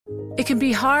It can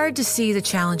be hard to see the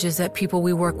challenges that people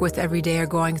we work with every day are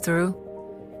going through.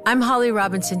 I'm Holly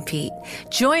Robinson Peete.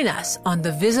 Join us on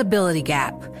The Visibility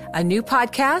Gap, a new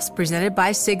podcast presented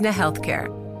by Cigna Healthcare.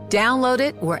 Download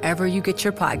it wherever you get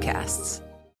your podcasts.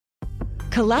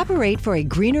 Collaborate for a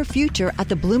greener future at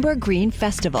the Bloomberg Green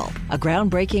Festival, a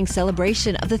groundbreaking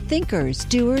celebration of the thinkers,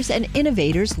 doers, and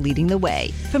innovators leading the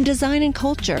way. From design and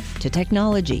culture to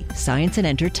technology, science, and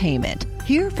entertainment.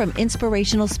 Hear from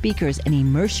inspirational speakers and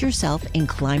immerse yourself in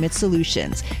climate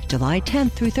solutions. July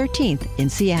 10th through 13th in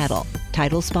Seattle.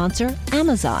 Title sponsor,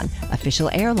 Amazon. Official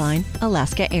airline,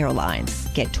 Alaska Airlines.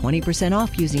 Get 20%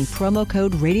 off using promo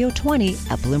code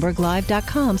radio20 at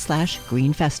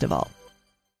BloombergLive.com/greenfestival.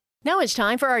 Now it's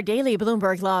time for our daily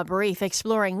Bloomberg Law Brief,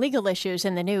 exploring legal issues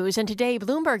in the news. And today,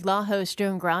 Bloomberg Law hosts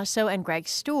June Grasso and Greg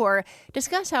Stohr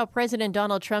discuss how President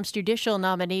Donald Trump's judicial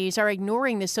nominees are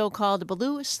ignoring the so-called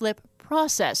blue slip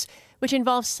process, which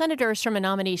involves senators from a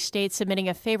nominee state submitting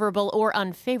a favorable or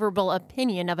unfavorable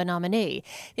opinion of a nominee.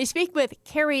 They speak with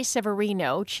Carrie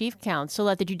Severino, chief counsel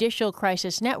at the Judicial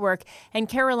Crisis Network, and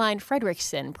Caroline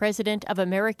Frederickson, president of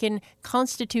American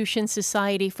Constitution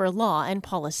Society for Law and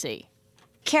Policy.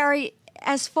 Carrie,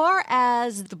 as far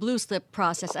as the blue slip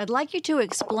process, I'd like you to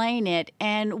explain it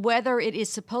and whether it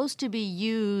is supposed to be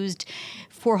used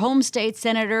for home state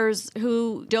senators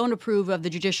who don't approve of the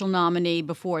judicial nominee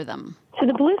before them. So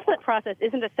the blue slip process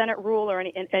isn't a Senate rule or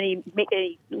any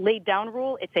laid down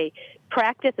rule. It's a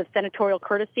practice of senatorial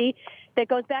courtesy that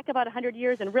goes back about 100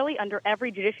 years, and really under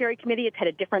every judiciary committee it's had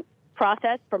a different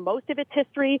process for most of its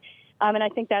history, and I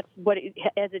think that's what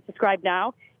as it's described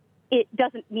now. It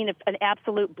doesn't mean an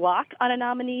absolute block on a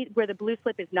nominee where the blue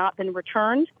slip has not been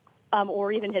returned,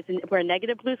 or even where a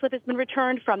negative blue slip has been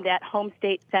returned from that home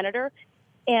state senator.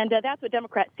 And that's what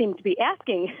Democrats seem to be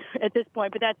asking at this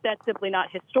point, but that's simply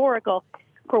not historical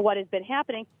for what has been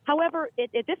happening. However,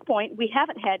 at this point, we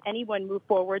haven't had anyone move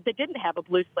forward that didn't have a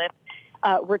blue slip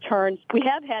returned. We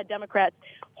have had Democrats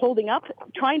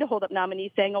trying to hold up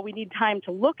nominees, saying, we need time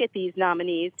to look at these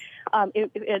nominees, a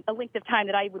length of time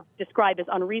that I would describe as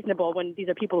unreasonable when these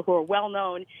are people who are well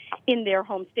known in their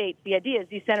home states. The idea is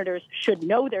these senators should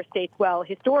know their states well.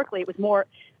 Historically, it was more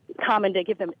common to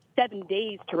give them 7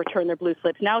 days to return their blue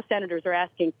slips. Now senators are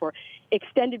asking for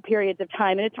extended periods of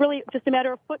time, and it's really just a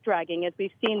matter of foot dragging, as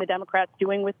we've seen the Democrats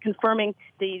doing with confirming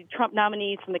the Trump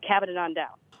nominees from the cabinet on down.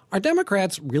 Are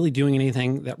Democrats really doing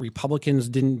anything that Republicans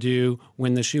didn't do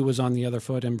when the shoe was on the other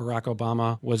foot and Barack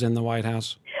Obama was in the White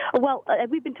House? Well,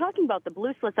 we've been talking about the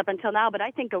blue slips up until now, but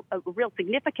I think a real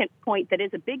significant point that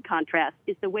is a big contrast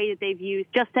is the way that they've used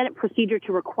just Senate procedure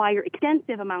to require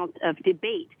extensive amounts of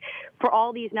debate for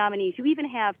all these nominees. You even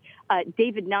have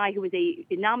David Nye, who was a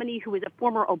nominee who was a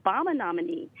former Obama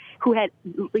nominee, who had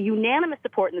unanimous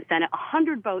support in the Senate,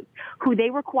 100 votes, who they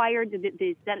required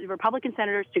the Republican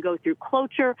senators to go through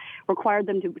cloture, required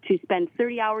them to spend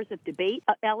 30 hours of debate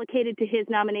allocated to his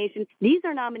nomination. These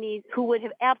are nominees who would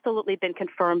have absolutely been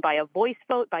confirmed by a voice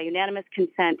vote, by unanimous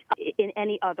consent in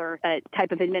any other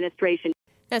type of administration.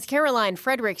 That's Caroline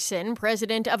Frederickson,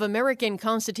 president of American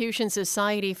Constitution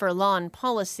Society for Law and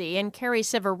Policy, and Carrie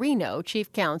Severino,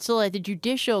 chief counsel at the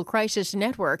Judicial Crisis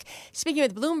Network, speaking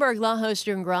with Bloomberg Law host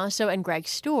June Grasso and Greg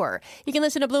Stohr. You can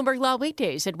listen to Bloomberg Law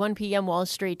weekdays at 1 p.m. Wall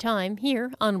Street time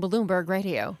here on Bloomberg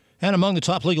Radio. And among the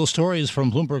top legal stories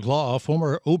from Bloomberg Law,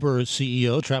 former Uber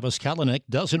CEO Travis Kalanick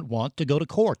doesn't want to go to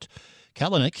court.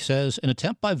 Kalanick says an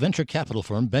attempt by venture capital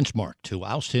firm Benchmark to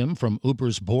oust him from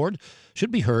Uber's board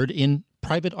should be heard in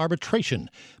private arbitration.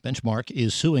 Benchmark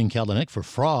is suing Kalanick for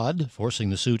fraud. Forcing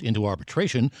the suit into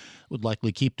arbitration would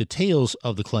likely keep details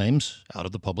of the claims out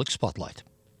of the public spotlight.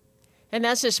 And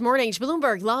that's this morning's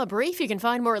Bloomberg Law Brief. You can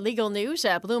find more legal news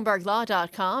at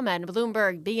BloombergLaw.com and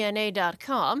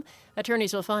BloombergBNA.com.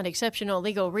 Attorneys will find exceptional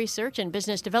legal research and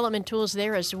business development tools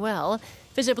there as well.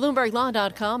 Visit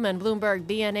BloombergLaw.com and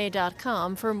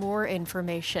BloombergBNA.com for more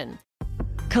information.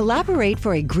 Collaborate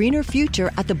for a greener future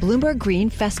at the Bloomberg Green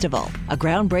Festival, a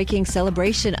groundbreaking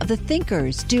celebration of the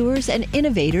thinkers, doers, and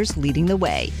innovators leading the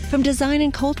way. From design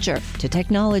and culture to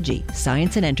technology,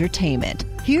 science, and entertainment.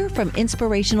 Hear from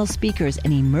inspirational speakers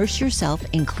and immerse yourself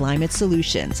in climate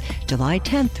solutions. July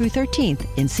 10th through 13th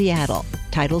in Seattle.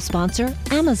 Title sponsor,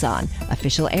 Amazon.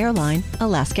 Official airline,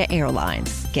 Alaska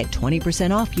Airlines. Get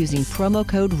 20% off using promo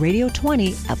code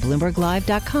radio20 at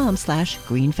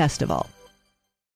BloombergLive.com/greenfestival.